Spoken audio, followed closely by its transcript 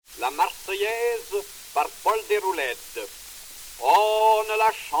la Marseillaise par Paul Déroulède. Oh, ne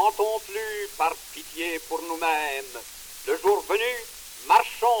la chantons plus par pitié pour nous-mêmes. Le jour venu,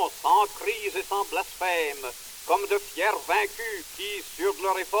 marchons sans crise et sans blasphème, comme de fiers vaincus qui, sur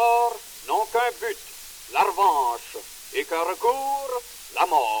leur effort, n'ont qu'un but, la revanche, et qu'un recours, la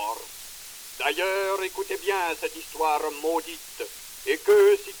mort. D'ailleurs, écoutez bien cette histoire maudite, et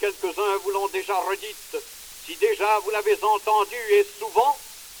que, si quelques-uns vous l'ont déjà redite, si déjà vous l'avez entendue et souvent,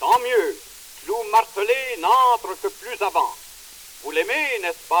 tant mieux, clou martelé n'entre que plus avant. Vous l'aimez,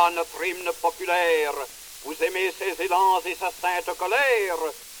 n'est-ce pas, notre hymne populaire? Vous aimez ses élans et sa sainte colère?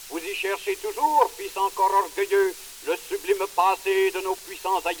 Vous y cherchez toujours, fils encore orgueilleux, le sublime passé de nos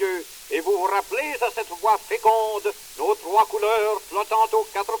puissants aïeux, et vous vous rappelez à cette voix féconde nos trois couleurs flottant aux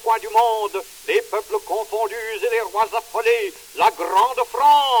quatre coins du monde, les peuples confondus et les rois affolés, la grande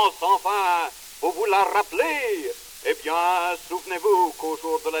France, enfin, vous vous la rappelez? Eh bien, souvenez-vous qu'au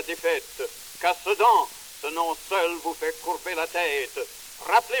jour de la défaite, qu'à Sedan, ce nom seul vous fait courber la tête.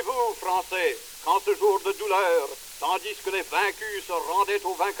 Rappelez-vous, Français, qu'en ce jour de douleur, tandis que les vaincus se rendaient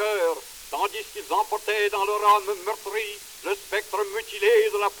aux vainqueurs, tandis qu'ils emportaient dans leur âme meurtrie le spectre mutilé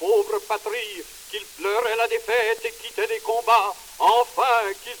de la pauvre patrie, qu'ils pleuraient la défaite et quittaient les combats,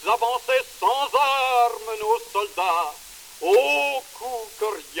 enfin qu'ils avançaient sans armes, nos soldats. Ô coup que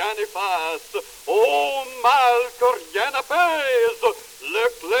rien n'efface, ô mal que rien n'apaise, le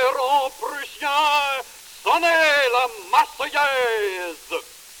clairon prussien sonnait la Marseillaise.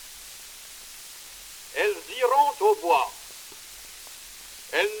 Elles iront au bois.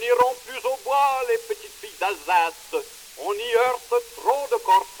 Elles n'iront plus au bois, les petites filles d'Alsace. On y heurte trop de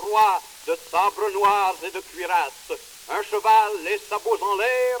corps froids, de sabres noirs et de cuirasses. Un cheval, les sabots en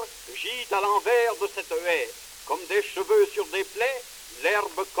l'air, gît à l'envers de cette haie. Comme des cheveux sur des plaies,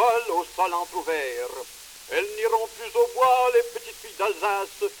 l'herbe colle au sol entrouvert. Elles n'iront plus au bois, les petites filles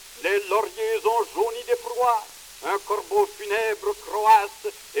d'Alsace. Les lauriers ont jauni d'effroi. Un corbeau funèbre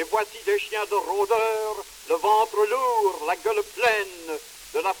croasse, et voici des chiens de rôdeurs, le ventre lourd, la gueule pleine.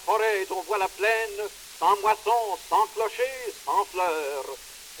 De la forêt on voit la plaine, sans moisson, sans clocher, sans fleurs.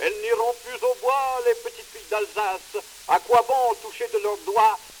 Elles n'iront plus au bois, les petites filles d'Alsace. À quoi bon toucher de leurs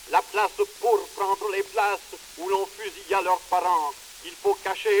doigts la place pourpre entre les places où l'on fusilla leurs parents? Il faut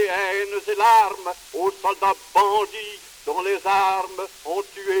cacher haines et larmes aux soldats bandits dont les armes ont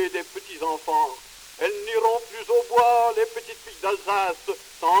tué des petits-enfants. Elles n'iront plus au bois, les petites filles d'Alsace,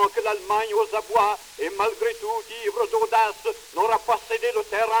 tant que l'Allemagne aux abois, et malgré tout ivre d'audace, n'aura pas cédé le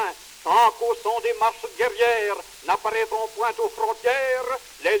terrain, tant qu'au son des marches guerrières n'apparaîtront point aux frontières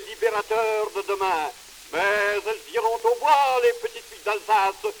les libérateurs de demain. Mais elles iront au bois, les petites filles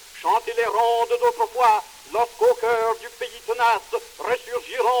d'Alsace, chanter les rondes d'autrefois, lorsqu'au cœur du pays tenace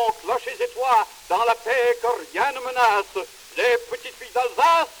ressurgiront clochers et toits, dans la paix que rien ne menace. Les petites filles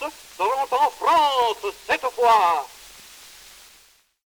d'Alsace seront en France cette fois.